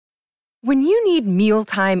When you need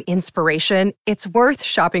mealtime inspiration, it's worth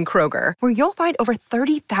shopping Kroger, where you'll find over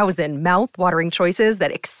 30,000 mouth-watering choices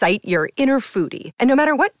that excite your inner foodie. And no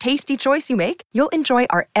matter what tasty choice you make, you'll enjoy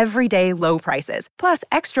our everyday low prices, plus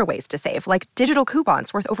extra ways to save, like digital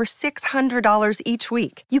coupons worth over $600 each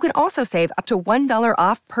week. You can also save up to $1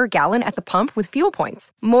 off per gallon at the pump with fuel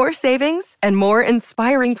points. More savings and more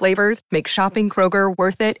inspiring flavors make shopping Kroger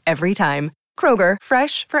worth it every time. Kroger,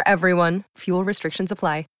 fresh for everyone. Fuel restrictions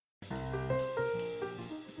apply.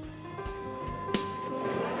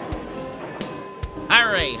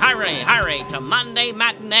 Hurry, hurry, hurry to Monday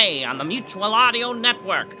Matinee on the Mutual Audio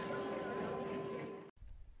Network.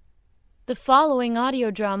 The following audio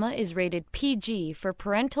drama is rated PG for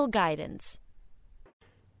parental guidance.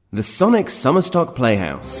 The Sonic Summerstock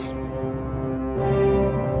Playhouse.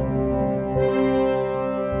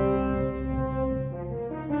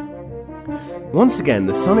 Once again,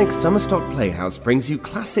 the Sonic Summerstock Playhouse brings you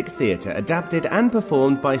classic theatre adapted and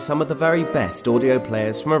performed by some of the very best audio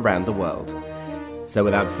players from around the world. So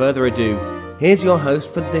without further ado, here's your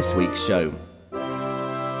host for this week's show.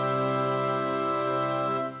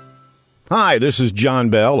 Hi, this is John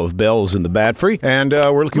Bell of Bells in the Battery, and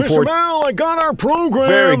we're looking forward... Mr. Bell, I got our program.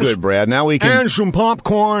 Very good, Brad. Now we can... And some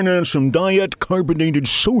popcorn and some diet carbonated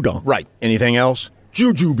soda. Right. Anything else?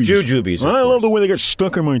 Jujubes. Jujubes. I love the way they get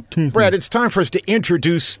stuck in my teeth. Brad, it's time for us to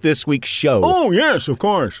introduce this week's show. Oh, yes, of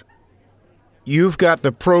course. You've got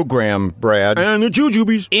the program, Brad. And the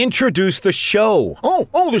Jujubes. Introduce the show.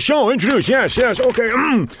 Oh, the show. Introduce. Yes. Okay.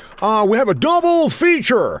 We have a double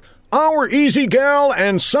feature. Our Easy Gal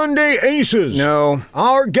and Sunday Aces. No.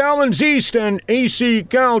 Our Gallons East and AC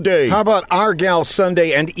Gal Day. How about Our Gal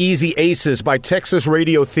Sunday and Easy Aces by Texas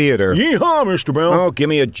Radio Theater? Yeehaw, Mr. Bell. Oh, give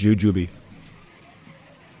me a jujube.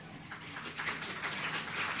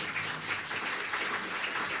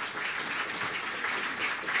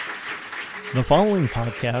 The following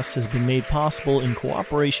podcast has been made possible in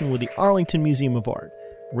cooperation with the Arlington Museum of Art,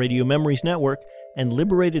 Radio Memories Network, and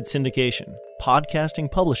Liberated Syndication,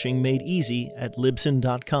 podcasting publishing made easy at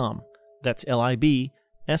Libsyn.com. That's LIBSYN.com.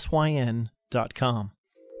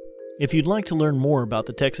 If you'd like to learn more about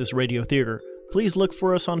the Texas Radio Theater, please look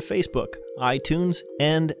for us on Facebook, iTunes,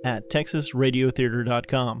 and at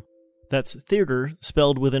TexasRadioTheater.com. That's theater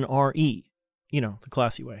spelled with an R-E. You know, the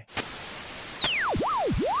classy way.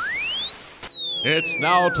 It's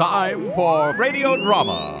now time for radio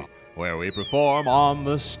drama, where we perform on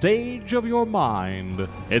the stage of your mind.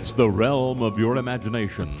 It's the realm of your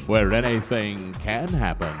imagination, where anything can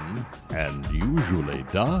happen, and usually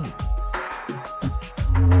does.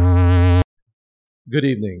 Good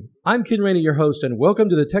evening. I'm Ken Rainey, your host, and welcome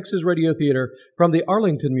to the Texas Radio Theater from the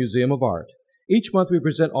Arlington Museum of Art. Each month we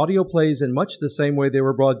present audio plays in much the same way they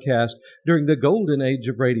were broadcast during the golden age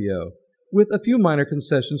of radio, with a few minor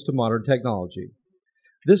concessions to modern technology.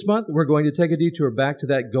 This month, we're going to take a detour back to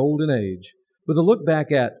that golden age with a look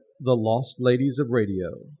back at the Lost Ladies of Radio.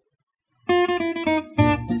 Good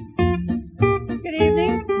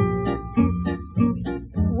evening.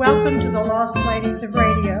 Welcome to the Lost Ladies of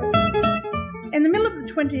Radio. In the middle of the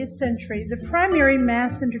 20th century, the primary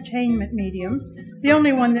mass entertainment medium, the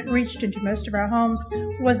only one that reached into most of our homes,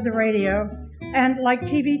 was the radio. And like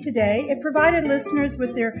TV today, it provided listeners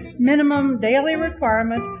with their minimum daily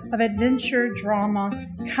requirement of adventure, drama,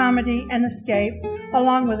 comedy, and escape,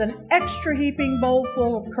 along with an extra heaping bowl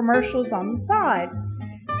full of commercials on the side.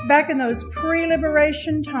 Back in those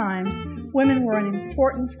pre-liberation times, women were an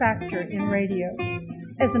important factor in radio,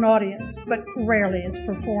 as an audience, but rarely as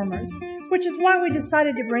performers, which is why we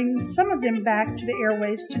decided to bring some of them back to the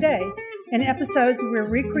airwaves today in episodes we're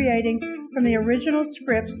recreating from the original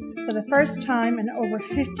scripts for the first time in over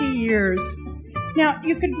 50 years. Now,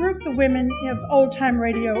 you could group the women of old-time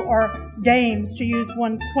radio, or dames, to use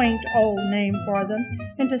one quaint old name for them,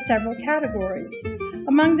 into several categories.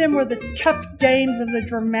 Among them were the tough dames of the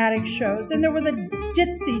dramatic shows, and there were the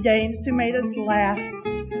ditzy dames who made us laugh.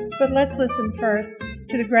 But let's listen first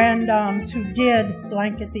to the grand dames who did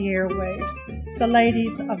blanket the airwaves, the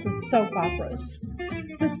ladies of the soap operas.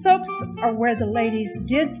 The soaps are where the ladies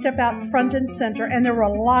did step out front and center, and there were a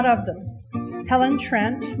lot of them. Helen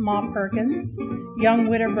Trent, Ma Perkins, Young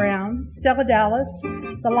Witter Brown, Stella Dallas,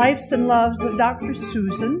 The Lives and Loves of Dr.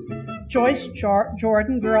 Susan, Joyce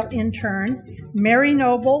Jordan, girl intern, Mary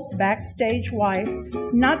Noble, backstage wife,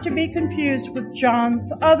 not to be confused with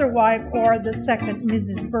John's other wife or the second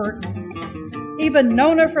Mrs. Burton. Even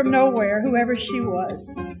Nona from Nowhere, whoever she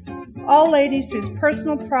was. All ladies whose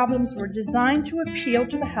personal problems were designed to appeal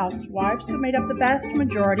to the housewives who made up the vast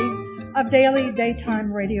majority of daily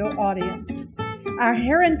daytime radio audience. Our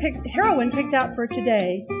heroine picked out for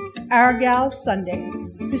today, Our Gal Sunday,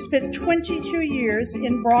 who spent 22 years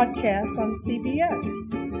in broadcasts on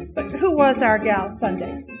CBS. But who was our gal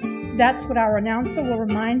Sunday? That's what our announcer will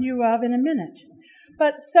remind you of in a minute.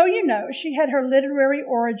 But so you know, she had her literary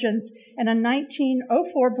origins in a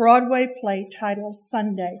 1904 Broadway play titled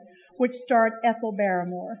Sunday, which starred Ethel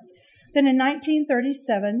Barrymore. Then in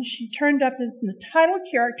 1937, she turned up as the title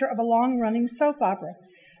character of a long-running soap opera.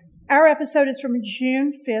 Our episode is from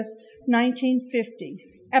June 5th, 1950,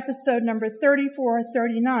 episode number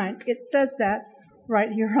 3439. It says that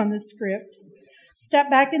right here on the script. Step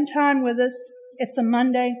back in time with us. It's a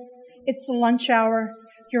Monday. It's the lunch hour.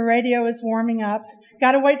 Your radio is warming up.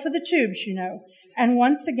 Got to wait for the tubes, you know. And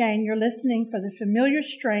once again, you're listening for the familiar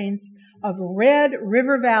strains of Red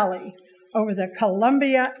River Valley over the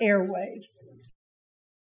Columbia airwaves.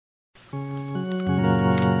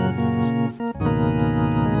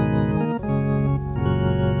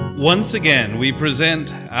 Once again, we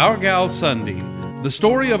present Our Gal Sunday, the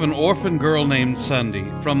story of an orphan girl named Sunday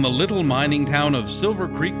from the little mining town of Silver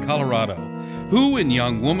Creek, Colorado, who in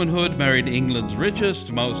young womanhood married England's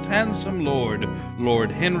richest, most handsome lord,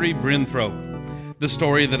 Lord Henry Brinthrope. The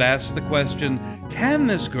story that asks the question, can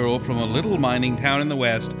this girl from a little mining town in the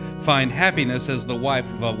West find happiness as the wife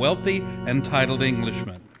of a wealthy and titled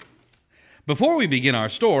Englishman? Before we begin our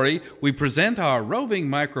story, we present our roving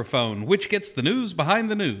microphone, which gets the news behind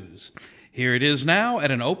the news. Here it is now at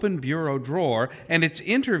an open bureau drawer, and it's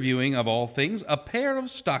interviewing, of all things, a pair of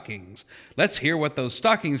stockings. Let's hear what those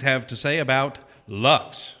stockings have to say about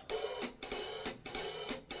Lux.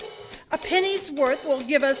 A penny's worth will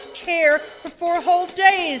give us care for 4 whole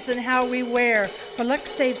days in how we wear. For Lux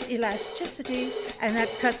saves elasticity, and that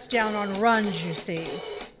cuts down on runs, you see.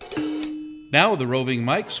 Now the roving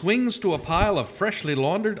mic swings to a pile of freshly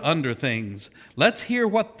laundered underthings. Let's hear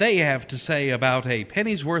what they have to say about a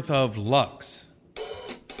penny's worth of Lux.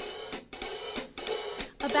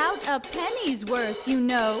 About a penny's worth, you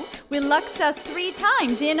know. We Lux us 3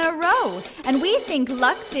 times in a row. And we think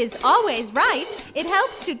Lux is always right. It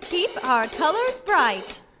helps to keep our colors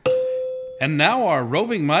bright. And now our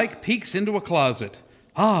roving mic peeks into a closet.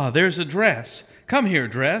 Ah, there's a dress. Come here,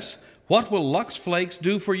 dress. What will Lux Flakes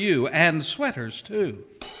do for you, and sweaters, too?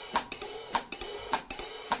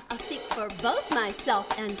 I'll speak for both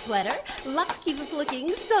myself and sweater. Lux keeps us looking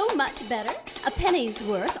so much better. A penny's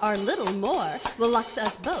worth, or little more, will Lux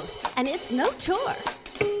us both, and it's no chore.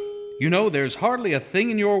 You know, there's hardly a thing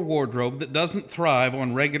in your wardrobe that doesn't thrive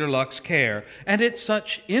on regular Lux care, and it's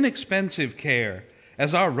such inexpensive care.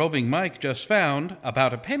 As our roving Mike just found,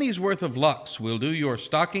 about a penny's worth of Lux will do your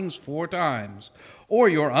stockings 4 times, or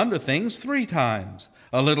your underthings 3 times.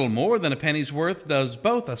 A little more than a penny's worth does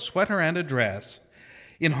both a sweater and a dress.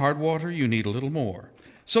 In hard water, you need a little more.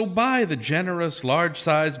 So buy the generous,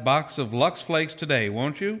 large-sized box of Lux Flakes today,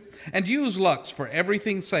 won't you? And use Lux for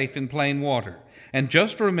everything safe in plain water. And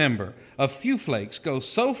just remember, a few flakes go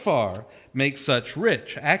so far, make such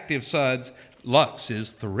rich, active suds, Lux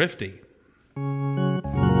is thrifty.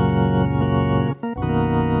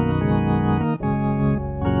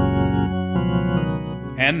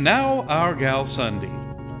 And now, our gal Sunday.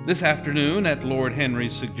 This afternoon, at Lord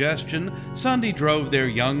Henry's suggestion, Sunday drove their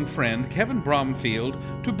young friend, Kevin Bromfield,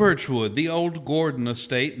 to Birchwood, the old Gordon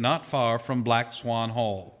estate not far from Black Swan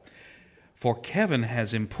Hall. For Kevin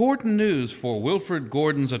has important news for Wilfred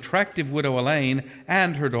Gordon's attractive widow Elaine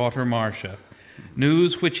and her daughter Marcia.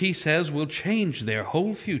 News which he says will change their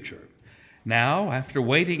whole future. Now, after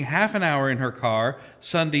waiting half an hour in her car,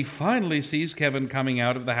 Sunday finally sees Kevin coming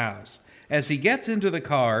out of the house. As he gets into the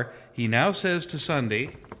car, he now says to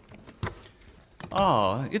Sunday,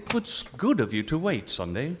 "Ah, it was good of you to wait,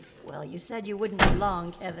 Sunday." Well, you said you wouldn't be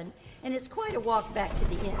long, Kevin, and it's quite a walk back to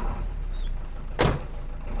the inn.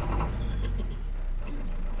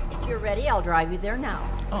 If you're ready, I'll drive you there now.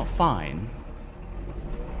 Oh, fine.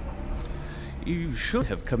 You should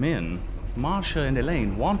have come in. Marcia and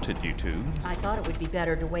Elaine wanted you to. I thought it would be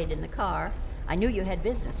better to wait in the car. I knew you had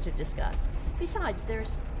business to discuss. Besides,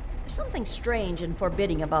 there's something strange and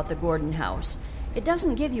forbidding about the Gordon house. It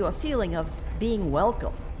doesn't give you a feeling of being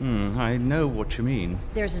welcome. I know what you mean.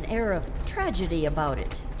 There's an air of tragedy about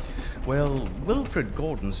it. Well, Wilfred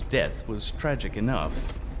Gordon's death was tragic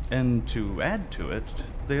enough. And to add to it,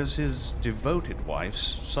 there's his devoted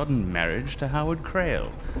wife's sudden marriage to Howard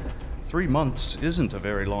Crail. 3 months isn't a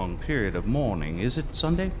very long period of mourning, is it,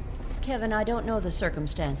 Sunday? Kevin, I don't know the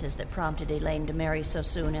circumstances that prompted Elaine to marry so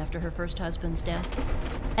soon after her first husband's death,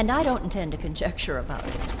 and I don't intend to conjecture about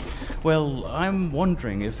it. Well, I'm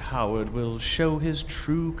wondering if Howard will show his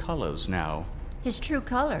true colors now. His true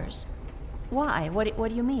colors? Why? What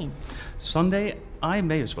do you mean? Sunday, I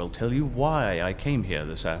may as well tell you why I came here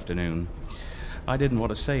this afternoon. I didn't want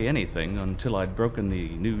to say anything until I'd broken the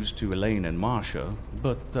news to Elaine and Marcia,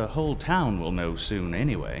 but the whole town will know soon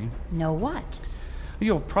anyway. Know what?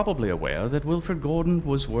 You're probably aware that Wilfred Gordon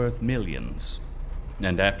was worth millions.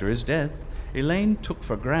 And after his death, Elaine took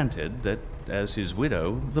for granted that, as his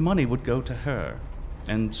widow, the money would go to her.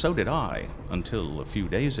 And so did I, until a few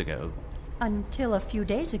days ago. Until a few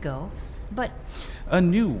days ago? But... A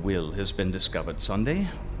new will has been discovered Sunday.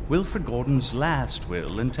 Wilfred Gordon's last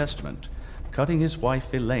will and testament, cutting his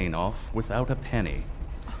wife Elaine off without a penny,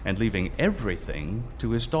 and leaving everything to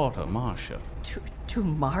his daughter Marcia. To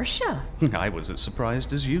Marcia? I was as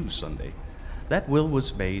surprised as you, Sunday. That will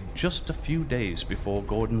was made just a few days before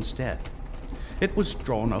Gordon's death. It was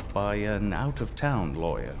drawn up by an out-of-town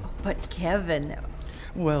lawyer. But Kevin...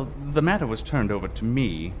 Well, the matter was turned over to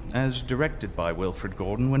me, as directed by Wilfred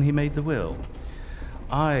Gordon when he made the will.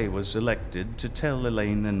 I was elected to tell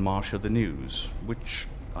Elaine and Marcia the news, which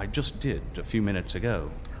I just did a few minutes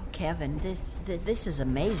ago. Oh, Kevin, this is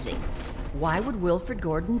amazing. Why would Wilfred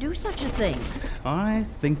Gordon do such a thing? I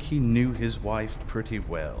think he knew his wife pretty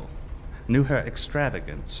well. Knew her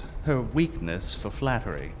extravagance, her weakness for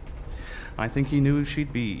flattery. I think he knew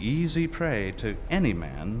she'd be easy prey to any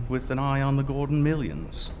man with an eye on the Gordon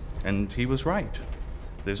millions. And he was right.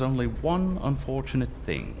 There's only one unfortunate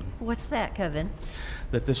thing. What's that, Kevin?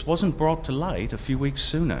 That this wasn't brought to light a few weeks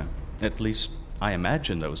sooner. At least, I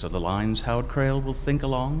imagine those are the lines Howard Crail will think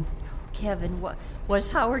along. Kevin, was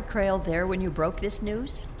Howard Crail there when you broke this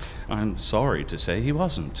news? I'm sorry to say he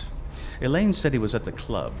wasn't. Elaine said he was at the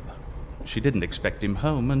club. She didn't expect him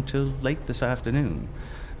home until late this afternoon.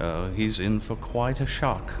 He's in for quite a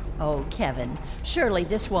shock. Oh, Kevin, surely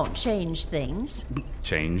this won't change things.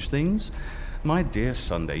 Change things? My dear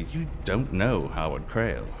Sunday, you don't know Howard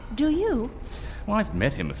Crail. Do you? Well, I've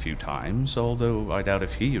met him a few times, although I doubt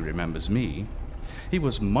if he remembers me. He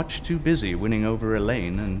was much too busy winning over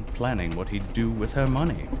Elaine and planning what he'd do with her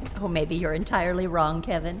money. Oh, maybe you're entirely wrong,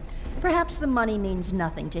 Kevin. Perhaps the money means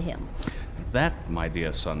nothing to him. That, my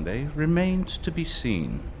dear Sunday, remains to be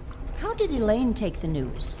seen. How did Elaine take the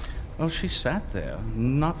news? Oh, she sat there,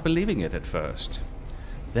 not believing it at first.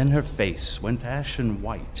 Then her face went ashen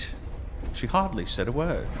white. She hardly said a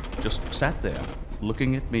word, just sat there,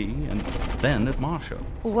 looking at me and then at Marcia.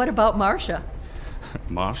 What about Marcia?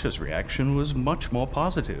 Marcia's reaction was much more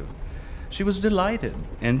positive. She was delighted,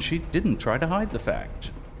 and she didn't try to hide the fact.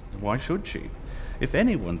 Why should she? If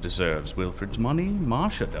anyone deserves Wilfred's money,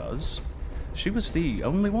 Marcia does. She was the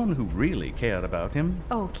only one who really cared about him.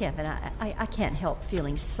 Oh, Kevin, I can't help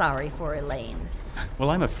feeling sorry for Elaine. Well,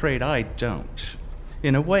 I'm afraid I don't.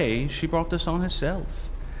 In a way, she brought this on herself.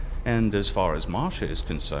 And as far as Marcia is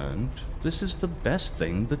concerned, this is the best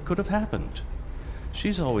thing that could have happened.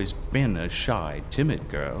 She's always been a shy, timid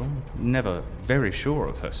girl, never very sure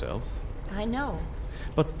of herself. I know.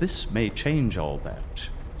 But this may change all that.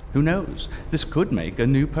 Who knows? This could make a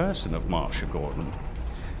new person of Marcia Gordon.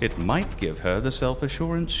 It might give her the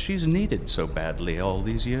self-assurance she's needed so badly all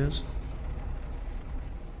these years.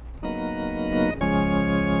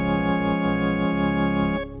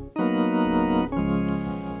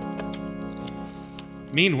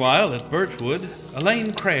 Meanwhile, at Birchwood,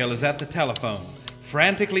 Elaine Crail is at the telephone,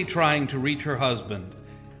 frantically trying to reach her husband.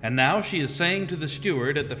 And now she is saying to the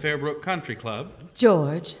steward at the Fairbrook Country Club,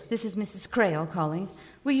 George, this is Mrs. Crail calling.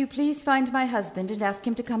 Will you please find my husband and ask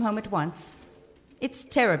him to come home at once? It's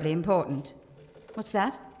terribly important. What's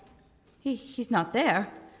that? He's not there.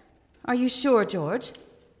 Are you sure, George?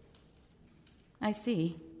 I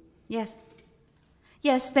see. Yes.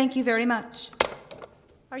 Yes, thank you very much.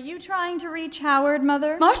 Are you trying to reach Howard,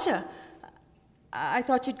 Mother? Marcia! I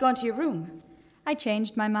thought you'd gone to your room. I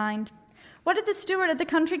changed my mind. What did the steward at the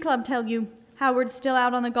country club tell you? Howard's still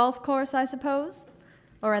out on the golf course, I suppose?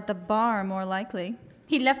 Or at the bar, more likely.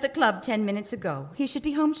 He left the club 10 minutes ago. He should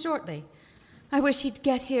be home shortly. I wish he'd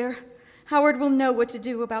get here. Howard will know what to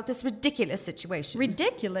do about this ridiculous situation.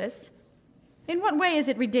 Ridiculous? In what way is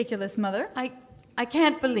it ridiculous, Mother? I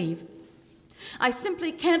can't believe. I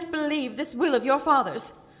simply can't believe this will of your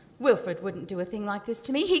father's. Wilfred wouldn't do a thing like this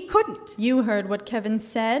to me. He couldn't. You heard what Kevin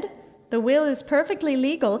said. The will is perfectly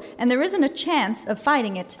legal, and there isn't a chance of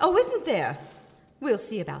fighting it. Oh, isn't there? We'll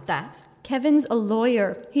see about that. Kevin's a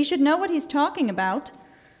lawyer. He should know what he's talking about.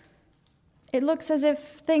 It looks as if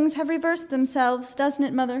things have reversed themselves, doesn't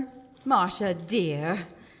it, Mother? Marcia, dear,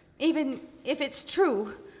 even if it's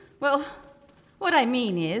true, well, what I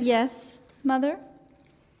mean is... Yes, Mother?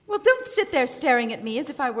 Well, don't sit there staring at me as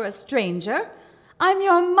if I were a stranger. I'm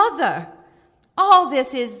your mother. All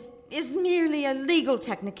this is merely a legal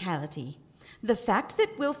technicality. The fact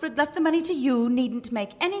that Wilfred left the money to you needn't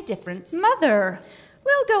make any difference. Mother!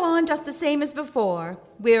 We'll go on just the same as before.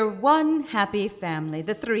 We're one happy family,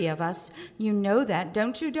 the three of us. You know that,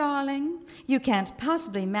 don't you, darling? You can't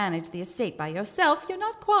possibly manage the estate by yourself. You're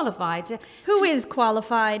not qualified to... Who is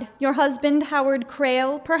qualified? Your husband, Howard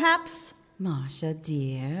Crail, perhaps? Marcia,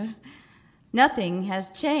 dear, nothing has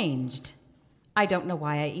changed. I don't know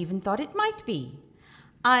why I even thought it might be.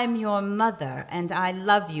 I'm your mother, and I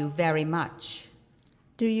love you very much.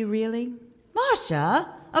 Do you really? Marcia,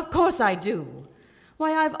 of course I do.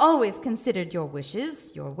 Why, I've always considered your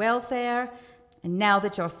wishes, your welfare, and now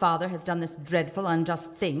that your father has done this dreadful,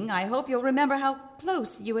 unjust thing, I hope you'll remember how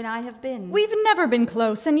close you and I have been. We've never been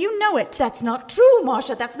close, and you know it. That's not true,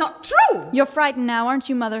 Marcia, that's not true! You're frightened now, aren't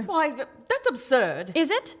you, Mother? Why, that's absurd. Is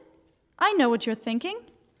it? I know what you're thinking.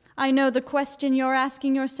 I know the question you're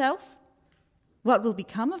asking yourself. What will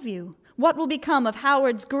become of you? What will become of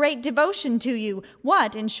Howard's great devotion to you?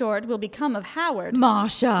 What, in short, will become of Howard?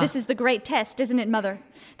 Marcia! This is the great test, isn't it, Mother?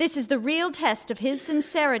 This is the real test of his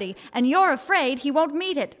sincerity, and you're afraid he won't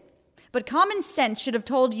meet it. But common sense should have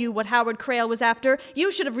told you what Howard Crail was after.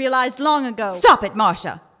 You should have realized long ago. Stop it,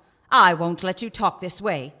 Marcia. I won't let you talk this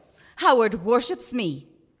way. Howard worships me.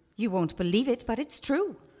 You won't believe it, but it's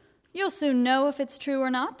true. You'll soon know if it's true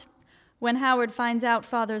or not. When Howard finds out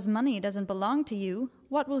Father's money doesn't belong to you,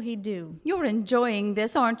 what will he do? You're enjoying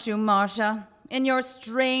this, aren't you, Marcia? In your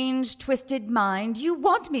strange, twisted mind, you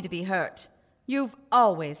want me to be hurt. You've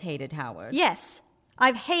always hated Howard. Yes,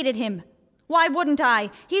 I've hated him. Why wouldn't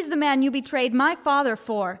I? He's the man you betrayed my father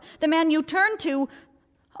for. The man you turned to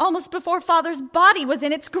almost before Father's body was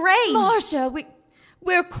in its grave. Marcia,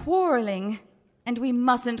 we're quarreling, and we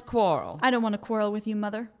mustn't quarrel. I don't want to quarrel with you,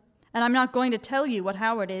 Mother. And I'm not going to tell you what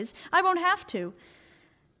Howard is. I won't have to.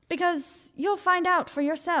 Because you'll find out for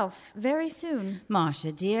yourself very soon.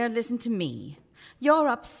 Marcia, dear, listen to me. You're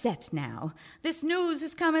upset now. This news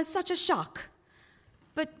has come as such a shock.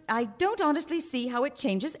 But I don't honestly see how it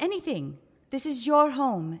changes anything. This is your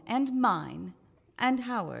home, and mine, and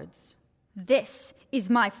Howard's. This is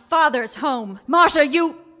my father's home. Marcia,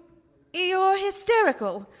 you're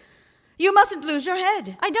hysterical. You mustn't lose your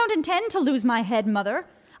head. I don't intend to lose my head, Mother.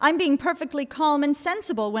 I'm being perfectly calm and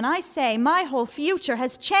sensible when I say my whole future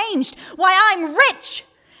has changed. Why, I'm rich!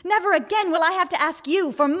 Never again will I have to ask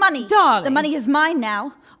you for money. Darling. The money is mine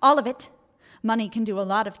now, all of it. Money can do a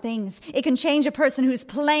lot of things. It can change a person who's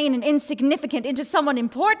plain and insignificant into someone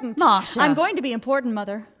important. Marcia. I'm going to be important,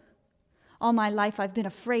 Mother. All my life I've been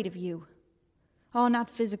afraid of you. Oh, not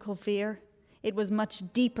physical fear. It was much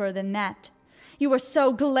deeper than that. You were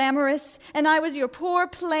so glamorous, and I was your poor,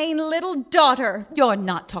 plain little daughter. You're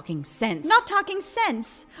not talking sense. Not talking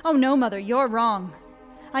sense? Oh, no, Mother, you're wrong.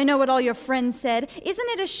 I know what all your friends said. Isn't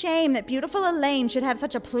it a shame that beautiful Elaine should have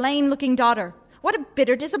such a plain-looking daughter? What a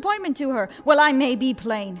bitter disappointment to her. Well, I may be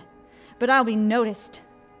plain, but I'll be noticed.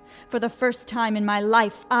 For the first time in my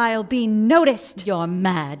life, I'll be noticed. You're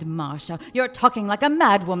mad, Marcia. You're talking like a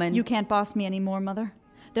madwoman. You can't boss me anymore, Mother.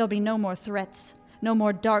 There'll be no more threats. No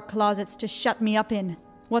more dark closets to shut me up in.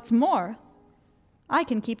 What's more, I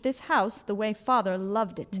can keep this house the way Father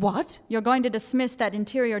loved it. What? You're going to dismiss that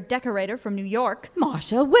interior decorator from New York.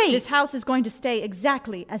 Marcia, wait! This house is going to stay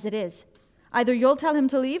exactly as it is. Either you'll tell him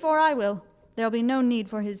to leave or I will. There'll be no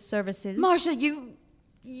need for his services. Marcia,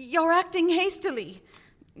 you're acting hastily.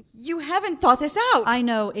 You haven't thought this out. I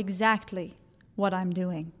know exactly what I'm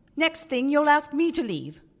doing. Next thing, you'll ask me to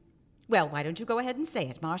leave. Well, why don't you go ahead and say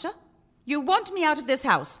it, Marcia? You want me out of this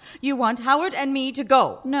house. You want Howard and me to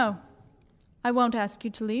go. No, I won't ask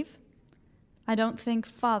you to leave. I don't think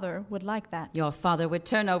Father would like that. Your father would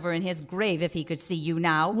turn over in his grave if he could see you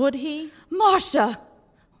now. Would he? Marcia,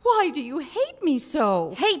 why do you hate me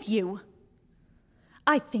so? Hate you?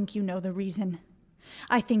 I think you know the reason.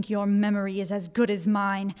 I think your memory is as good as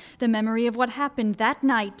mine. The memory of what happened that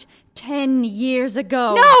night 10 years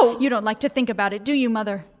ago. No! You don't like to think about it, do you,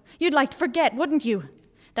 Mother? You'd like to forget, wouldn't you?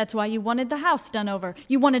 That's why you wanted the house done over.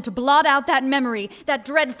 You wanted to blot out that memory, that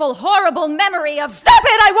dreadful, horrible memory of... Stop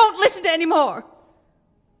it! I won't listen to any more!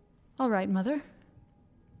 All right, Mother.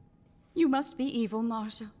 You must be evil,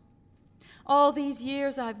 Marcia. All these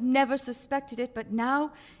years I've never suspected it, but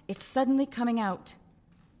now it's suddenly coming out.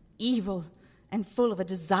 Evil and full of a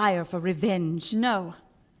desire for revenge. No,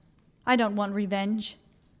 I don't want revenge.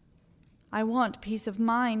 I want peace of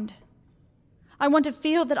mind. I want to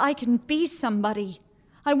feel that I can be somebody.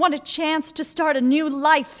 I want a chance to start a new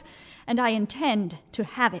life, and I intend to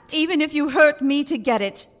have it. Even if you hurt me to get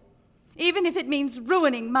it. Even if it means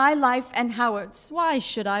ruining my life and Howard's. Why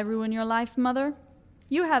should I ruin your life, Mother?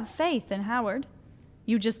 You have faith in Howard.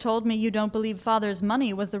 You just told me you don't believe Father's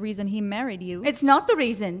money was the reason he married you. It's not the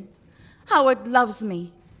reason. Howard loves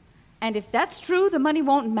me. And if that's true, the money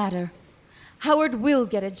won't matter. Howard will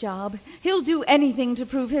get a job. He'll do anything to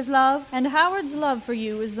prove his love. And Howard's love for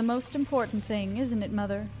you is the most important thing, isn't it,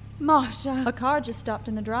 Mother? Marcia. A car just stopped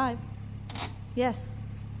in the drive. Yes,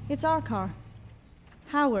 it's our car.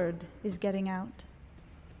 Howard is getting out.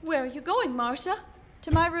 Where are you going, Marcia?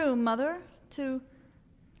 To my room, Mother, to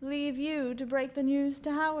leave you to break the news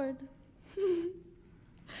to Howard.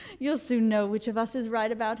 You'll soon know which of us is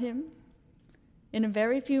right about him. In a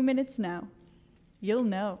very few minutes now, you'll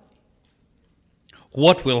know.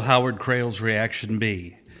 What will Howard Crail's reaction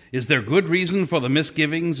be? Is there good reason for the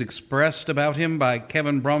misgivings expressed about him by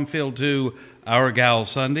Kevin Bromfield to Our Gal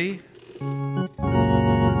Sunday?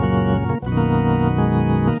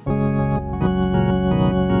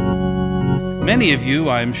 Many of you,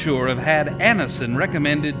 I'm sure, have had Anacin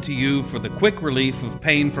recommended to you for the quick relief of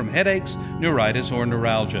pain from headaches, neuritis, or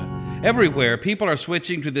neuralgia. Everywhere, people are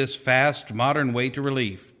switching to this fast, modern way to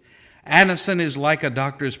relief. Anacin is like a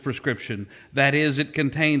doctor's prescription. That is, it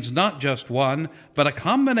contains not just one, but a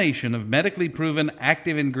combination of medically proven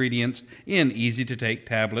active ingredients in easy-to-take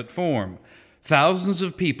tablet form. Thousands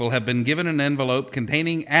of people have been given an envelope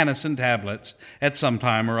containing Anacin tablets at some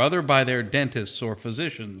time or other by their dentists or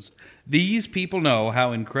physicians. These people know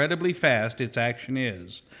how incredibly fast its action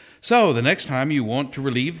is. So, the next time you want to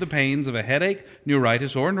relieve the pains of a headache,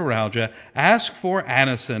 neuritis, or neuralgia, ask for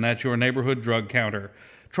Anacin at your neighborhood drug counter.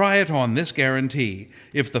 Try it on this guarantee.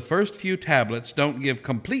 If the first few tablets don't give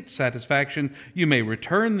complete satisfaction, you may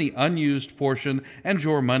return the unused portion and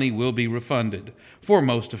your money will be refunded. For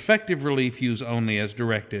most effective relief, use only as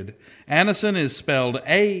directed. Anacin is spelled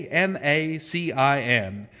A-N-A-C-I-N.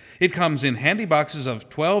 It comes in handy boxes of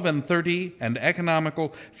 12 and 30 and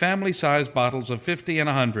economical family-sized bottles of 50 and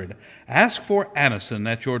 100. Ask for Anacin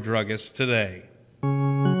at your druggist today.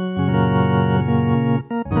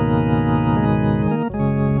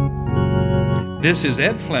 This is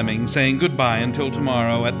Ed Fleming saying goodbye until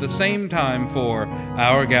tomorrow at the same time for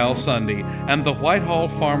Our Gal Sunday and the Whitehall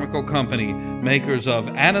Pharmaceutical Company, makers of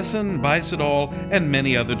Anacin, Bicidol, and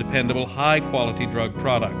many other dependable high-quality drug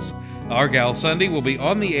products. Our Gal Sunday will be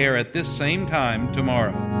on the air at this same time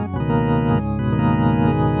tomorrow.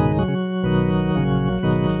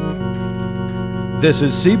 This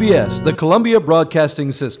is CBS, the Columbia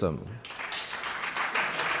Broadcasting System.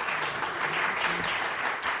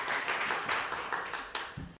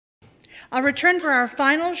 I'll return for our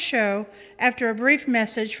final show after a brief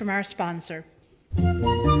message from our sponsor.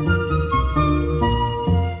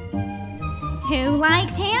 Who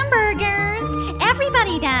likes hamburgers?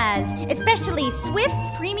 Everybody does, especially Swift's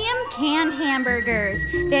premium canned hamburgers.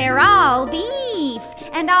 They're all beef,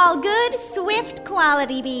 and all good Swift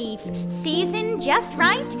quality beef. Seasoned just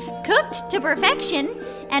right, cooked to perfection,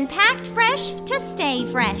 and packed fresh to stay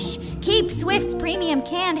fresh. Keep Swift's premium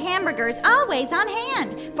canned hamburgers always on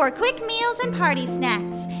hand for quick meals and party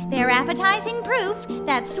snacks. They're appetizing proof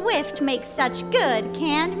that Swift makes such good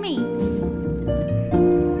canned meats.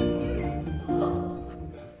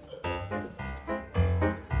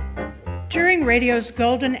 During radio's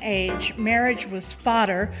golden age, marriage was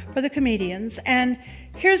fodder for the comedians, and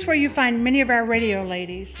here's where you find many of our radio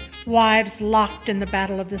ladies, wives locked in the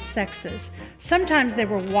battle of the sexes. Sometimes they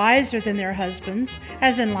were wiser than their husbands,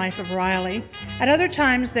 as in Life of Riley. At other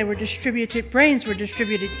times, brains were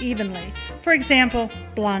distributed evenly. For example,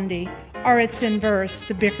 Blondie, or its inverse,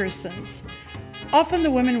 the Bickersons. Often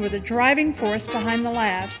the women were the driving force behind the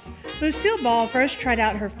laughs. Lucille Ball first tried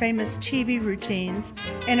out her famous TV routines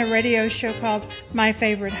in a radio show called My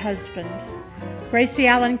Favorite Husband. Gracie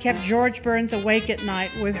Allen kept George Burns awake at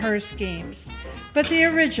night with her schemes. But the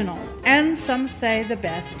original, and some say the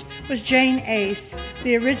best, was Jane Ace,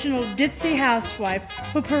 the original ditzy housewife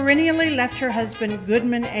who perennially left her husband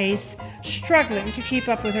Goodman Ace struggling to keep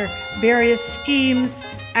up with her various schemes,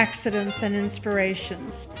 accidents, and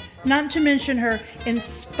inspirations. Not to mention her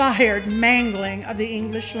inspired mangling of the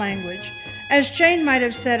English language. As Jane might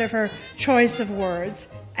have said of her choice of words,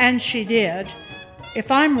 and she did,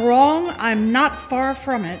 "If I'm wrong, I'm not far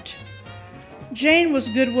from it." Jane was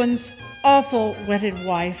Goodwin's awful wedded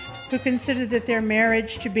wife who considered that their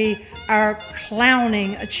marriage to be our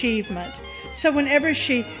clowning achievement. So whenever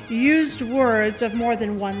she used words of more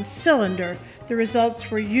than one cylinder, the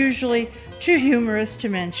results were usually too humorous to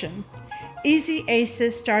mention. Easy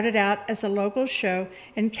Aces started out as a local show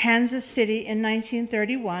in Kansas City in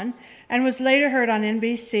 1931 and was later heard on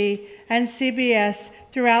NBC and CBS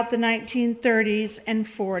throughout the 1930s and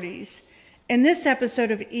 40s. In this episode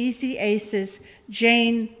of Easy Aces,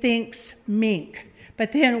 Jane thinks mink,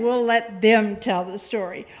 but then we'll let them tell the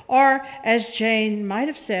story. Or, as Jane might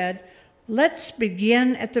have said, let's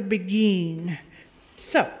begin at the begin.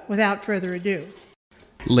 So, without further ado,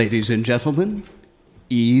 Ladies and gentlemen,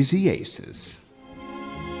 Easy Aces.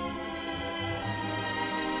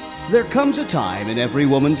 There comes a time in every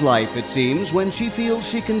woman's life, it seems, when she feels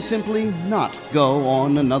she can simply not go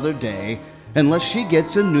on another day unless she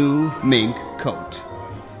gets a new mink coat.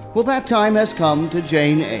 Well, that time has come to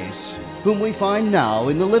Jane Ace, whom we find now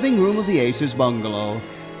in the living room of the Aces bungalow,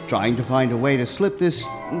 trying to find a way to slip this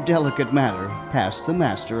delicate matter past the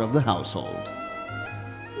master of the household.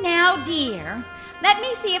 Now, dear, let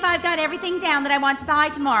me see if I've got everything down that I want to buy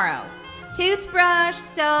tomorrow. Toothbrush,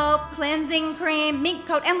 soap, cleansing cream, mink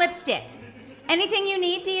coat, and lipstick. Anything you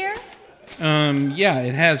need, dear? Yeah,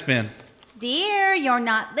 it has been. Dear, you're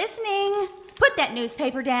not listening. Put that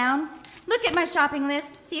newspaper down. Look at my shopping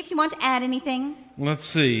list. See if you want to add anything. Let's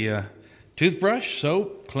see. Toothbrush,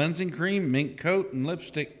 soap, cleansing cream, mink coat, and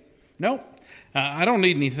lipstick. Nope. I don't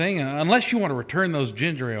need anything. Unless you want to return those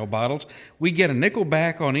ginger ale bottles, we get a nickel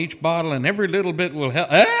back on each bottle, and every little bit will help.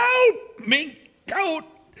 Oh, mink coat!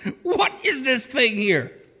 What is this thing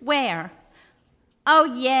here? Where? Oh,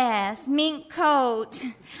 yes, mink coat.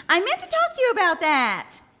 I meant to talk to you about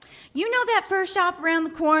that. You know that fur shop around the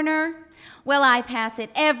corner? Well, I pass it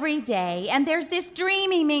every day, and there's this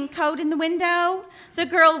dreamy mink coat in the window. The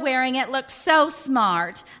girl wearing it looks so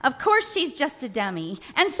smart. Of course, she's just a dummy,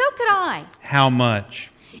 and so could I. How much?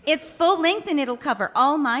 It's full length, and it'll cover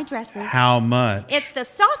all my dresses. How much? It's the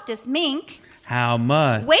softest mink. How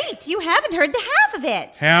much? Wait, you haven't heard the half of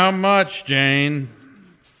it. How much, Jane?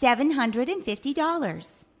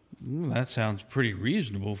 $750. That sounds pretty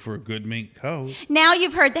reasonable for a good mink coat. Now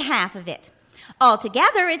you've heard the half of it.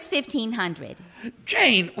 Altogether, it's $1,500.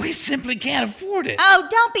 Jane, we simply can't afford it. Oh,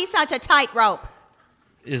 don't be such a tightrope.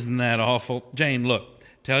 Isn't that awful? Jane, look,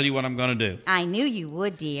 tell you what I'm going to do. I knew you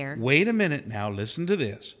would, dear. Wait a minute now, listen to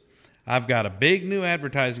this. I've got a big new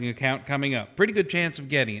advertising account coming up. Pretty good chance of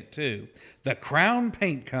getting it, too. The Crown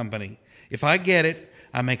Paint Company. If I get it,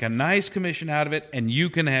 I make a nice commission out of it, and you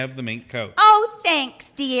can have the mink coat. Oh,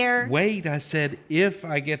 thanks, dear. Wait, I said if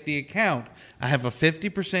I get the account. I have a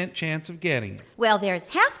 50% chance of getting it. Well, there's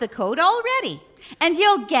half the coat already. And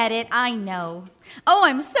you'll get it, I know. Oh,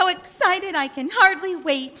 I'm so excited I can hardly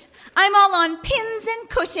wait. I'm all on pins and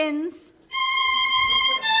cushions.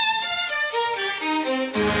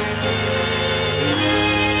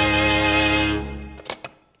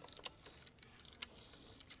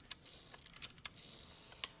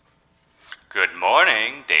 Good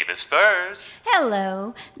morning, Davis Furs.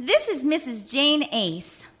 Hello, this is Mrs. Jane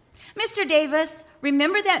Ace. Mr. Davis,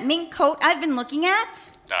 remember that mink coat I've been looking at?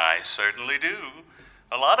 I certainly do.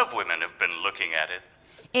 A lot of women have been looking at it.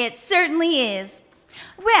 It certainly is.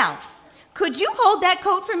 Well, could you hold that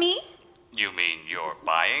coat for me? You mean you're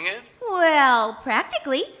buying it? Well,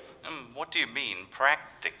 practically. What do you mean,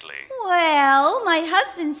 practically? Well, my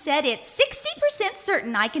husband said it's 60%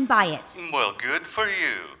 certain I can buy it. Well, good for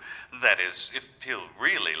you. That is, if he'll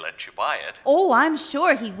really let you buy it. Oh, I'm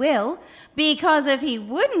sure he will. Because if he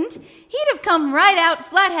wouldn't, he'd have come right out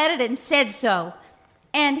flat-headed and said so.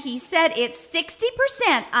 And he said it's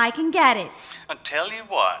 60% I can get it. I'll tell you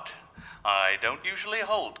what, I don't usually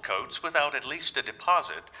hold coats without at least a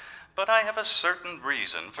deposit, but I have a certain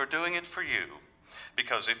reason for doing it for you.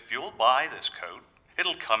 Because if you'll buy this coat,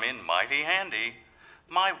 it'll come in mighty handy.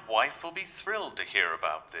 My wife will be thrilled to hear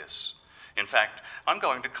about this. In fact, I'm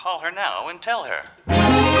going to call her now and tell her.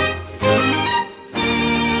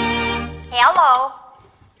 Hello.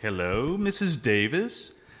 Hello, Mrs.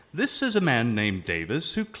 Davis. This is a man named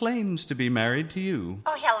Davis who claims to be married to you.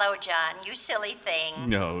 Oh, hello, John. You silly thing.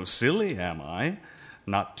 No, silly am I?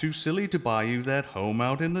 Not too silly to buy you that home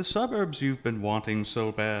out in the suburbs you've been wanting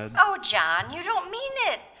so bad. Oh, John, you don't mean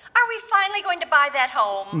it. Are we finally going to buy that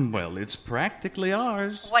home? Well, it's practically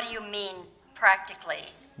ours. What do you mean, practically?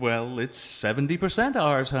 Well, it's 70%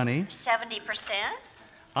 ours, honey. 70%?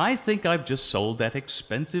 I think I've just sold that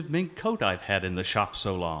expensive mink coat I've had in the shop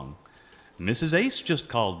so long. Mrs. Ace just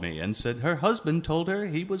called me and said her husband told her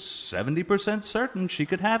he was 70% certain she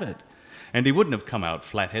could have it. And he wouldn't have come out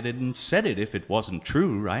flat-headed and said it if it wasn't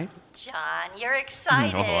true, right? John, you're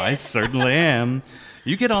excited. Oh, I certainly am.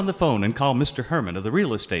 You get on the phone and call Mr. Herman of the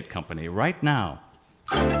real estate company right now.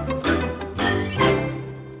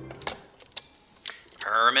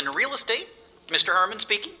 Herman Real Estate? Mr. Herman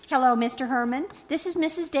speaking? Hello, Mr. Herman. This is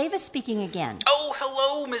Mrs. Davis speaking again. Oh,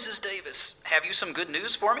 hello, Mrs. Davis. Have you some good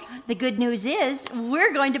news for me? The good news is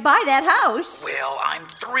we're going to buy that house. Well, I'm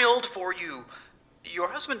thrilled for you. Your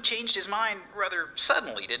husband changed his mind rather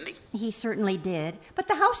suddenly, didn't he? He certainly did. But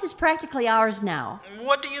the house is practically ours now.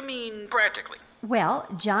 What do you mean, practically? Well,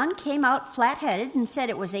 John came out flat-headed and said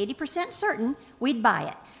it was 80% certain we'd buy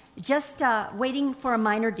it. Just waiting for a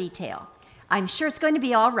minor detail. I'm sure it's going to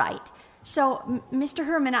be all right. So, Mr.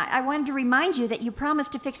 Herman, I wanted to remind you that you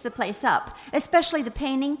promised to fix the place up, especially the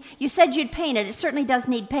painting. You said you'd paint it. It certainly does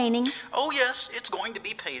need painting. Oh, yes, it's going to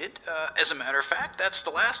be painted. As a matter of fact, that's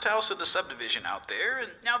the last house in the subdivision out there,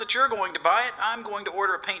 and now that you're going to buy it, I'm going to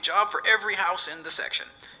order a paint job for every house in the section.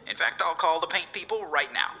 In fact, I'll call the paint people right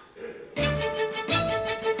now.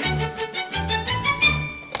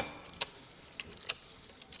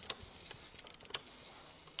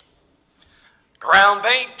 Crown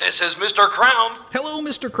Paint, this is Mr. Crown. Hello,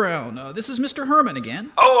 Mr. Crown. This is Mr. Herman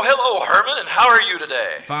again. Oh, hello, Herman, and how are you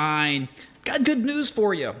today? Fine. Got good news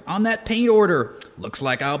for you on that paint order. Looks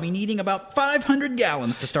like I'll be needing about 500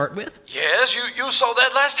 gallons to start with. Yes, you saw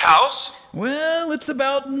that last house? Well, it's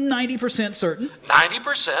about 90% certain.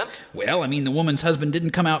 90%? Well, I mean, the woman's husband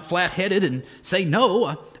didn't come out flat-headed and say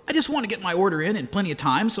no. I just want to get my order in plenty of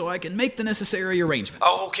time so I can make the necessary arrangements.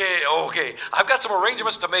 Okay. I've got some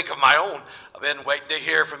arrangements to make of my own. I've been waiting to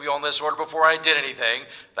hear from you on this order before I did anything.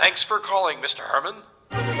 Thanks for calling, Mr. Herman.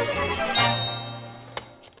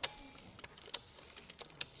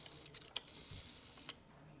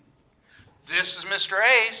 This is Mr.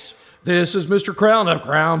 Ace. This is Mr. Crown of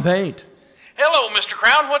Crown Paint. Hello, Mr.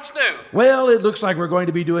 Crown. What's new? Well, it looks like we're going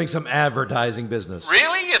to be doing some advertising business.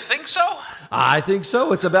 Really? You think so? I think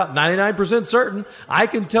so. It's about 99% certain. I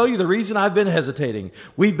can tell you the reason I've been hesitating.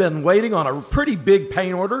 We've been waiting on a pretty big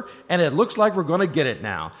paint order, and it looks like we're going to get it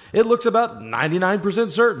now. It looks about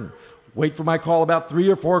 99% certain. Wait for my call about 3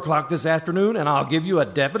 or 4 o'clock this afternoon, and I'll give you a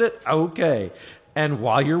definite okay. And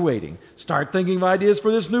while you're waiting, start thinking of ideas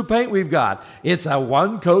for this new paint we've got. It's a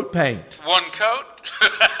one-coat paint. One coat?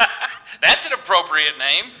 That's an appropriate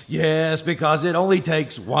name. Yes, because it only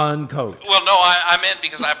takes one coat. Well, no, I meant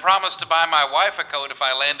because I promised to buy my wife a coat if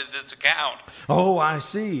I landed this account. Oh, I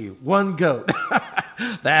see. One coat.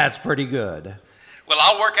 That's pretty good. Well,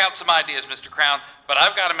 I'll work out some ideas, Mr. Crown, but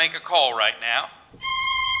I've got to make a call right now.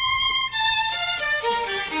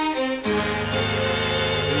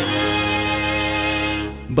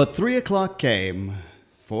 But 3 o'clock came,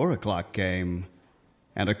 4 o'clock came,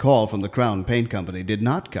 and a call from the Crown Paint Company did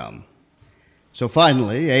not come. So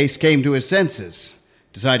finally, Ace came to his senses,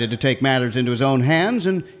 decided to take matters into his own hands,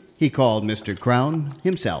 and he called Mr. Crown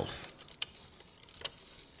himself.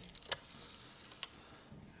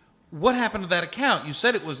 What happened to that account? You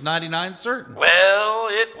said it was 99 certain. Well,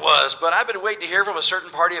 it was, but I've been waiting to hear from a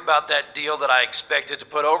certain party about that deal that I expected to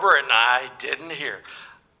put over, and I didn't hear.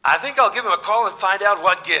 I think I'll give him a call and find out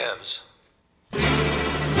what gives.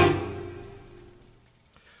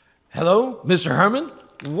 Hello, Mr. Herman?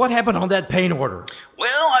 What happened on that paint order?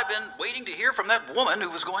 Well, I've been waiting to hear from that woman who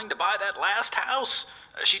was going to buy that last house.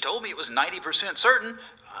 She told me it was 90% certain.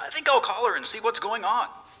 I think I'll call her and see what's going on.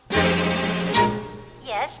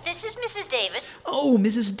 Yes, this is Mrs. Davis. Oh,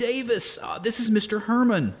 Mrs. Davis, this is Mr.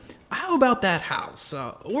 Herman. How about that house?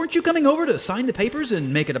 Weren't you coming over to sign the papers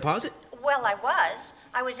and make a deposit? Well, I was.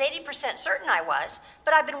 I was 80% certain I was,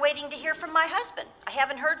 but I've been waiting to hear from my husband. I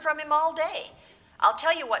haven't heard from him all day. I'll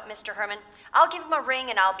tell you what, Mr. Herman. I'll give him a ring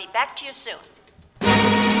and I'll be back to you soon.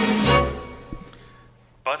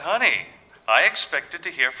 But, honey, I expected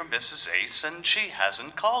to hear from Mrs. Ace, and she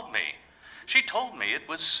hasn't called me. She told me it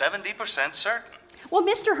was 70% certain. Well,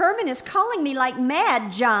 Mr. Herman is calling me like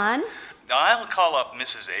mad, John. I'll call up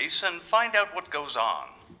Mrs. Ace and find out what goes on.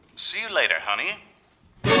 See you later, honey.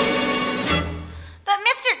 But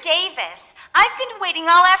Mr. Davis, I've been waiting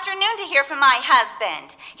all afternoon to hear from my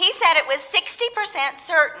husband. He said it was 60%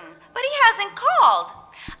 certain, but he hasn't called.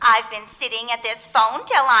 I've been sitting at this phone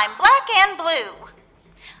till I'm black and blue.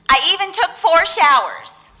 I even took 4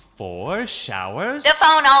 showers. 4 showers? The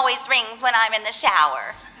phone always rings when I'm in the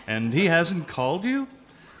shower. And he hasn't called you?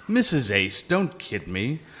 Mrs. Ace, don't kid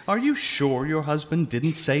me. Are you sure your husband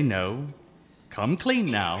didn't say no? Come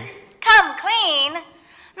clean now. Come clean?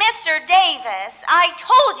 Mr. Davis, I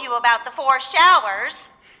told you about the 4 showers.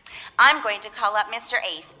 I'm going to call up Mr.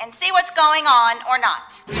 Ace and see what's going on or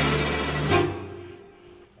not.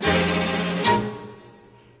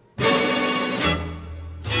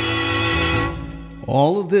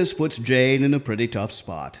 All of this puts Jane in a pretty tough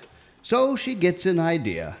spot. So she gets an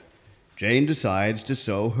idea. Jane decides to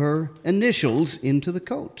sew her initials into the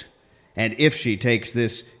coat. And if she takes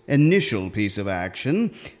this initial piece of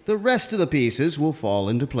action, the rest of the pieces will fall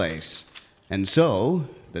into place. And so,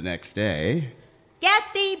 the next day... Get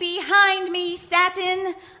thee behind me,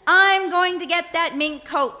 Satin. I'm going to get that mink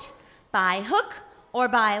coat. By hook or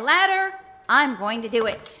by ladder, I'm going to do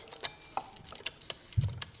it.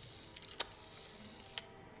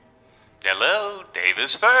 Hello,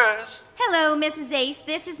 Davis Furs. Hello, Mrs. Ace.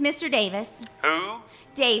 This is Mr. Davis. Who?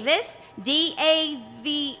 Davis,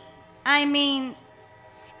 D-A-V...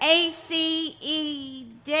 A-C-E...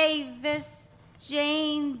 Davis...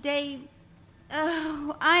 Jane Jane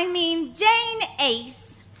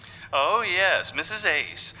Ace. Oh, yes, Mrs.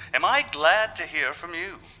 Ace. Am I glad to hear from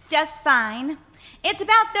you? Just fine. It's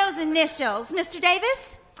about those initials, Mr.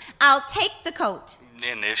 Davis. I'll take the coat.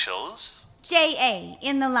 Initials? J.A.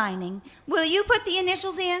 in the lining. Will you put the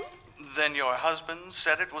initials in? Then your husband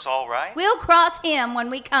said it was all right? We'll cross him when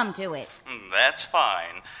we come to it. That's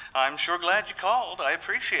fine. I'm sure glad you called. I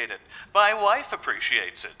appreciate it. My wife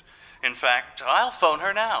appreciates it. In fact, I'll phone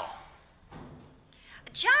her now.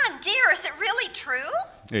 John, dear, is it really true?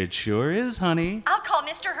 It sure is, honey. I'll call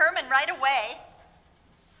Mr. Herman right away.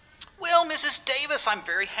 Well, Mrs. Davis, I'm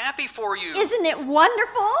very happy for you. Isn't it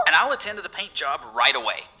wonderful? And I'll attend to the paint job right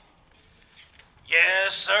away.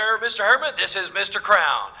 Yes, sir, Mr. Herman, this is Mr.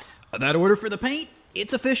 Crown. That order for the paint?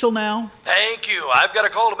 It's official now. Thank you. I've got a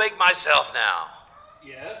call to make myself now.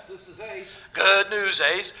 Yes, this is Ace. Good news,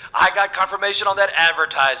 Ace. I got confirmation on that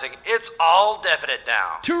advertising. It's all definite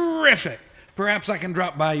now. Terrific. Perhaps I can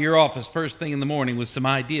drop by your office first thing in the morning with some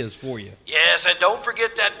ideas for you. Yes, and don't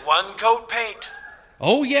forget that one coat paint.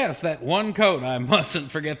 Oh, yes, that one coat. I mustn't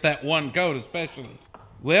forget that one coat especially.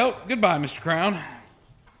 Well, goodbye, Mr. Crown.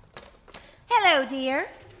 Hello, dear.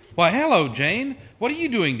 Why, hello, Jane. What are you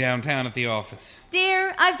doing downtown at the office?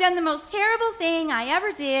 Dear, I've done the most terrible thing I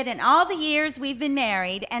ever did in all the years we've been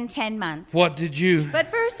married and 10 months. What did you... But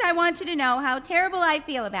first, I want you to know how terrible I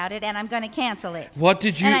feel about it, and I'm going to cancel it. What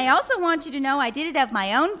did you... And I also want you to know I did it of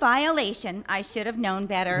my own violation. I should have known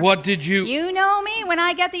better. What did you... You know me. When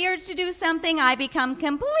I get the urge to do something, I become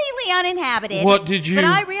completely uninhabited. What did you... But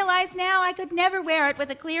I realize now I could never wear it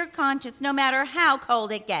with a clear conscience, no matter how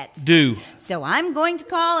cold it gets. Do. So I'm going to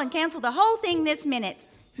call and cancel the whole thing this minute.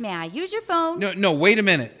 May I use your phone? No, wait a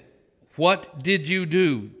minute. What did you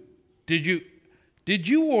do? Did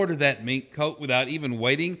you order that mink coat without even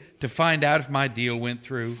waiting to find out if my deal went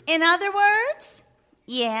through? In other words,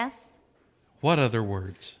 yes. What other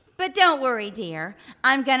words? But don't worry, dear.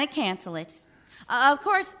 I'm going to cancel it. Of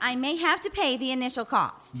course, I may have to pay the initial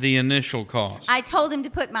cost. The initial cost. I told him to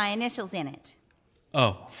put my initials in it.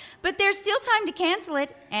 Oh. But there's still time to cancel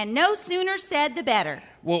it, and no sooner said the better.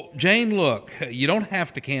 Well, Jane, look, you don't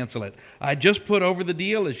have to cancel it. I just put over the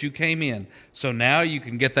deal as you came in, so now you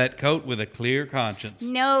can get that coat with a clear conscience.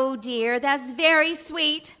 No, dear, that's very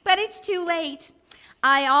sweet, but it's too late.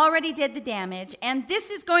 I already did the damage, and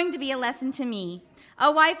this is going to be a lesson to me.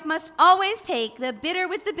 A wife must always take the bitter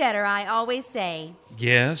with the better, I always say.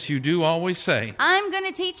 Yes, you do always say. I'm going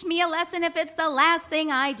to teach me a lesson if it's the last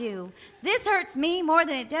thing I do. This hurts me more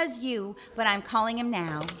than it does you, but I'm calling him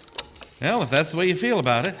now. Well, if that's the way you feel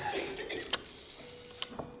about it.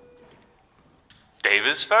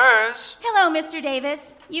 Davis Furs. Hello, Mr.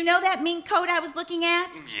 Davis. You know that mink coat I was looking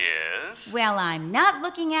at? Yes. Well, I'm not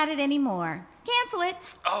looking at it anymore. Cancel it.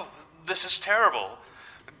 Oh, this is terrible.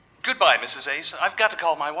 Goodbye, Mrs. Ace. I've got to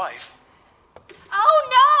call my wife.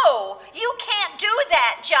 Oh, no! You can't do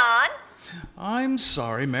that, John. I'm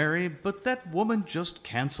sorry, Mary, but that woman just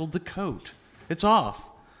canceled the coat. It's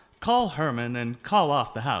off. Call Herman and call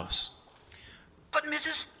off the house. But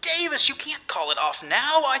Mrs. Davis, you can't call it off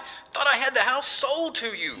now. I thought I had the house sold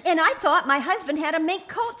to you. And I thought my husband had a mink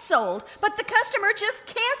coat sold, but the customer just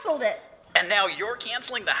canceled it. And now you're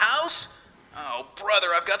canceling the house? Oh, brother,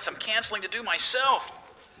 I've got some canceling to do myself.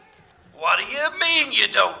 What do you mean you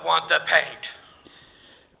don't want the paint?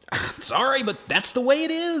 Sorry, but that's the way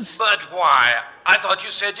it is. But why? I thought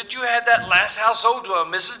you said that you had that last house sold to a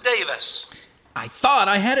Mrs. Davis. I thought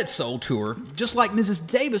I had it sold to her, just like Mrs.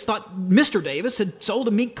 Davis thought Mr. Davis had sold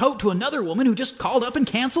a mink coat to another woman who just called up and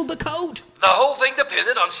canceled the coat. The whole thing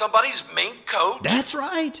depended on somebody's mink coat? That's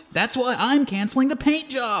right. That's why I'm canceling the paint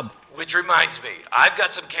job. Which reminds me, I've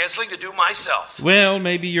got some canceling to do myself. Well,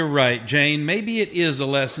 maybe you're right, Jane. Maybe it is a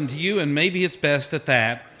lesson to you, and maybe it's best at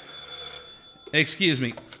that. Excuse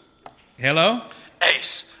me. Hello?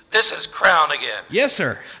 Ace, this is Crown again. Yes,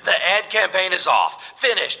 sir. The ad campaign is off.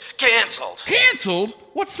 Finished. Canceled. Canceled?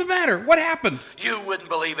 What's the matter? What happened? You wouldn't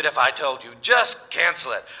believe it if I told you. Just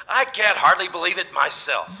cancel it. I can't hardly believe it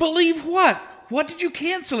myself. Believe what? What did you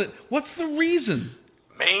cancel it? What's the reason?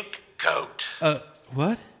 Mink coat.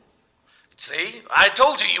 What? See? I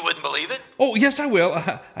told you you wouldn't believe it. Oh, yes, I will.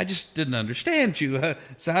 I just didn't understand you.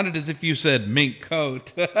 Sounded as if you said mink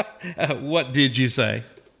coat. What did you say?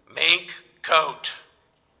 Mink coat.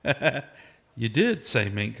 You did say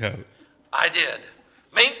mink coat. I did.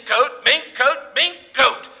 Mink coat, mink coat, mink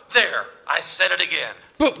coat. There. I said it again.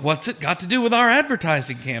 But what's it got to do with our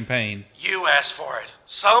advertising campaign? You asked for it.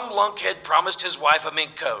 Some lunkhead promised his wife a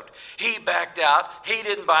mink coat. He backed out. He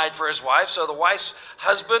didn't buy it for his wife, so the wife's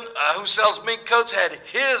husband, who sells mink coats, had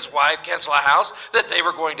his wife cancel a house that they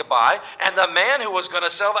were going to buy, and the man who was going to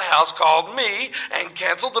sell the house called me and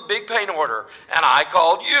canceled the big paint order. And I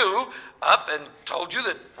called you up and told you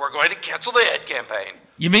that we're going to cancel the ad campaign.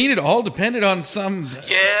 You mean it all depended on some...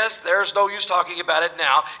 Yes, there's no use talking about it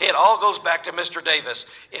now. It all goes back to Mr. Davis.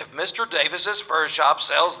 If Mr. Davis's fur shop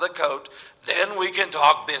sells the coat, then we can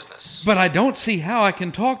talk business. But I don't see how I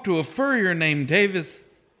can talk to a furrier named Davis...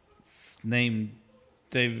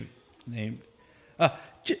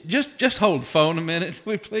 Just hold the phone a minute,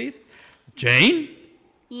 please. Jane?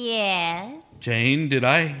 Yes? Jane, did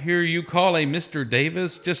I hear you call a Mr.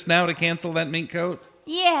 Davis just now to cancel that mink coat?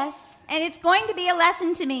 Yes, and it's going to be a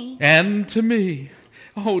lesson to me. And to me.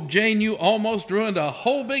 Oh, Jane, you almost ruined a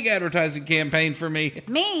whole big advertising campaign for me.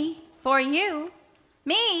 Me for you.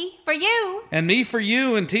 Me for you. And me for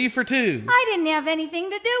you and T for two. I didn't have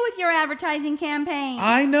anything to do with your advertising campaign.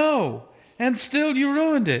 I know. And still you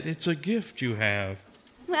ruined it. It's a gift you have.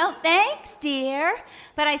 Well, thanks, dear.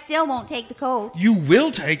 But I still won't take the coat. You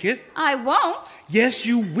will take it. I won't. Yes,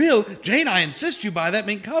 you will. Jane, I insist you buy that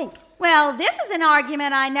mink coat. Well, this is an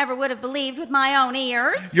argument I never would have believed with my own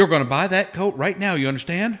ears. You're going to buy that coat right now, you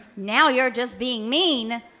understand? Now you're just being mean.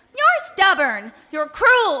 You're stubborn. You're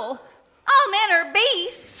cruel. All men are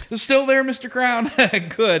beasts. Still there, Mr. Crown?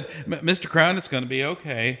 Good. Mr. Crown, it's going to be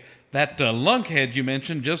okay. That lunkhead you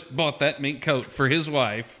mentioned just bought that mink coat for his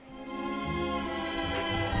wife.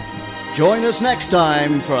 Join us next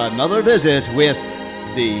time for another visit with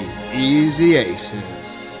the Easy Aces.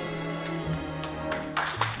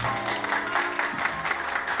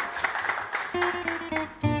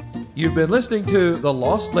 You've been listening to The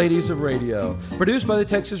Lost Ladies of Radio, produced by the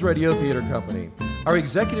Texas Radio Theater Company. Our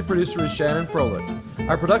executive producer is Shannon Froelich.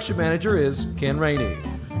 Our production manager is Ken Rainey.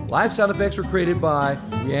 Live sound effects were created by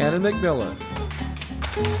Rhiannon McMillan.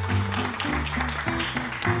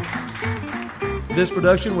 This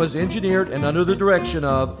production was engineered and under the direction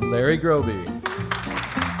of Larry Groby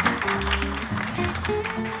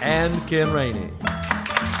and Ken Rainey.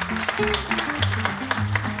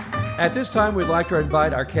 At this time, we'd like to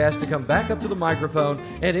invite our cast to come back up to the microphone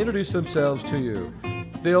and introduce themselves to you.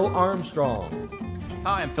 Phil Armstrong.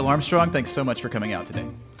 Hi, I'm Phil Armstrong. Thanks so much for coming out today.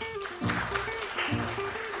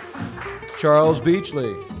 Charles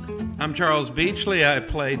Beachley. I'm Charles Beachley. I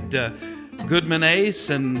played Goodman Ace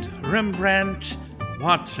and Rembrandt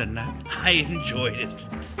Watson. I enjoyed it.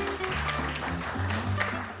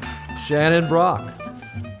 Shannon Brock.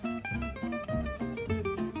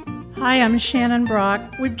 Hi, I'm Shannon Brock.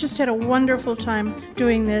 We've just had a wonderful time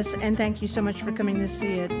doing this, and thank you so much for coming to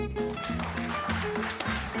see it.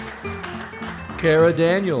 Kara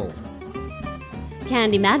Daniel.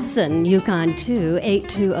 Candy Madsen, Yukon 2,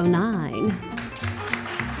 8209.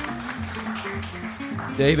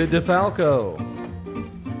 David DeFalco.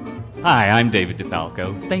 Hi, I'm David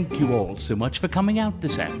DeFalco. Thank you all so much for coming out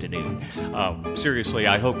this afternoon. Seriously,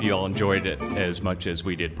 I hope you all enjoyed it as much as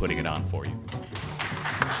we did putting it on for you.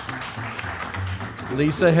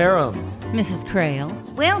 Lisa Harem. Mrs. Crail.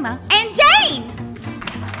 Wilma. And Jane!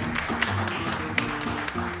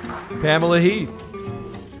 Pamela Heath.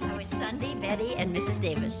 Our Sunday, Betty, and Mrs.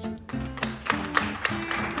 Davis.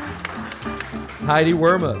 Heidi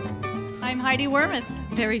Wormuth. I'm Heidi Wormuth.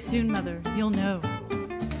 Very soon, Mother. You'll know.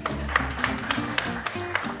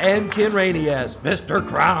 And Ken Rainey as Mr.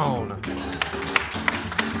 Crown.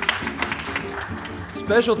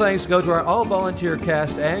 Special thanks go to our all-volunteer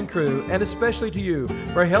cast and crew, and especially to you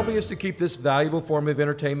for helping us to keep this valuable form of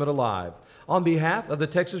entertainment alive. On behalf of the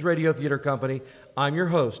Texas Radio Theater Company, I'm your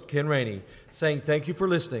host, Ken Rainey, saying thank you for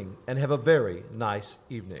listening and have a very nice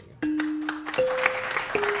evening.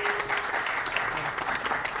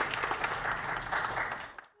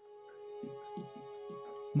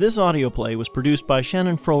 This audio play was produced by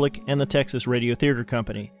Shannon Froelich and the Texas Radio Theater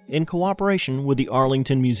Company in cooperation with the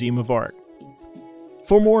Arlington Museum of Art.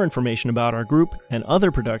 For more information about our group and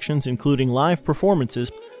other productions, including live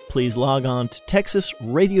performances, please log on to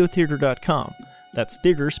texasradiotheater.com. That's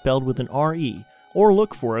theater spelled with an R-E. Or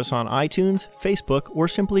look for us on iTunes, Facebook, or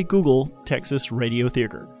simply Google Texas Radio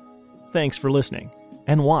Theater. Thanks for listening,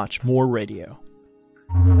 and watch more radio.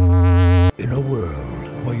 In a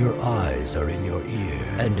world where your eyes are in your ear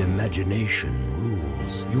and imagination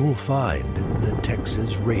rules, you'll find the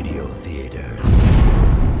Texas Radio Theater.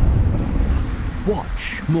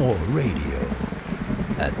 Watch more radio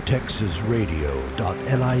at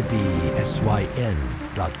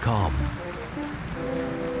texasradio.libsyn.com.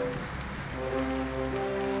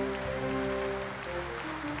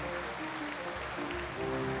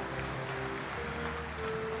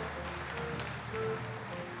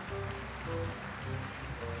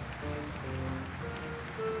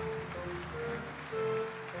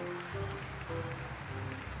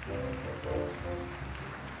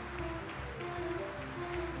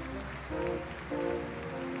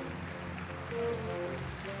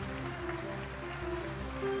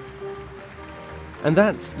 And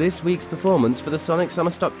that's this week's performance for the Sonic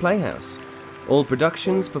Summerstock Playhouse. All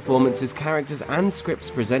productions, performances, characters and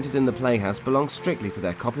scripts presented in the Playhouse belong strictly to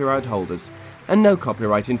their copyright holders, and no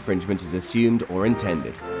copyright infringement is assumed or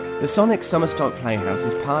intended. The Sonic Summerstock Playhouse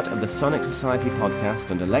is part of the Sonic Society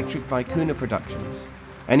podcast and Electric Vicuna Productions.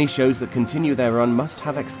 Any shows that continue their run must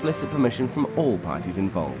have explicit permission from all parties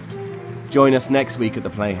involved. Join us next week at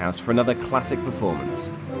the Playhouse for another classic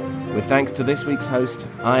performance. With thanks to this week's host,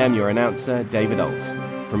 I am your announcer, David Alt.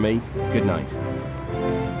 From me, good night.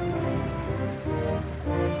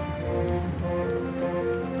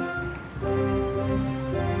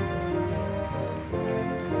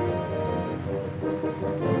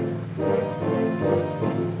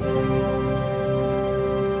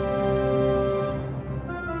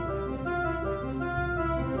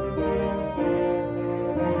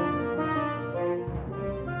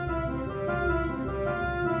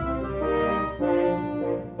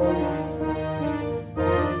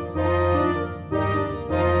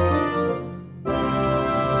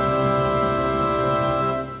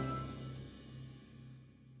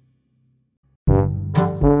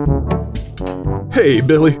 Hey,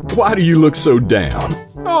 Billy, why do you look so down?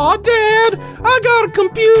 Aw, Dad, I got a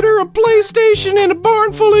computer, a PlayStation, and a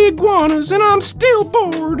barn full of iguanas, and I'm still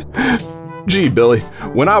bored. Gee, Billy,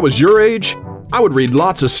 when I was your age, I would read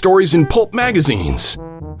lots of stories in pulp magazines.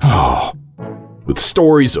 Oh, with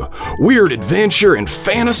stories of weird adventure and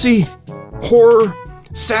fantasy, horror,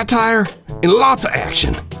 satire, and lots of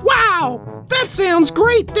action. Wow, that sounds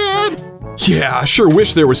great, Dad. Yeah, I sure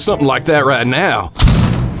wish there was something like that right now.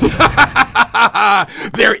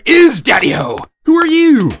 There is, Daddy-O! Who are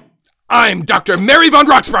you? I'm Dr. Mary Von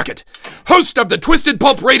Rocksprocket, host of the Twisted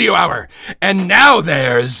Pulp Radio Hour, and now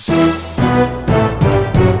there's...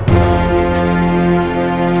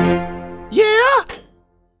 Yeah?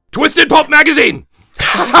 Twisted Pulp Magazine!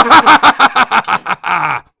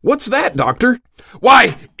 What's that, Doctor?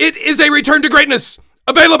 Why, it is a return to greatness!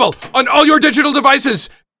 Available on all your digital devices!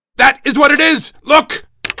 That is what it is! Look!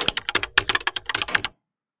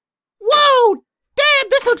 Whoa! Dad,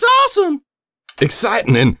 this looks awesome!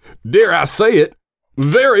 Exciting and, dare I say it,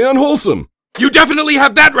 very unwholesome. You definitely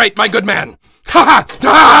have that right, my good man. Ha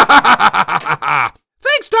ha!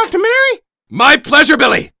 Thanks, Dr. Mary. My pleasure,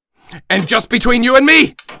 Billy. And just between you and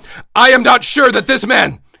me, I am not sure that this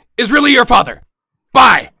man is really your father.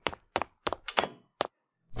 Bye.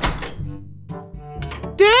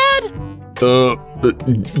 Dad?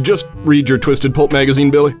 Just read your Twisted Pulp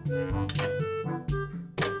magazine, Billy.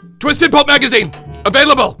 Twisted Pulp Magazine,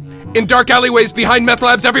 available in dark alleyways behind meth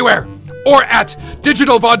labs everywhere, or at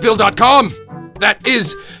digitalvaudeville.com. That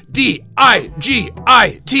is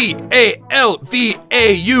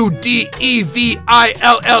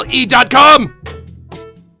digitalvaudeville.com.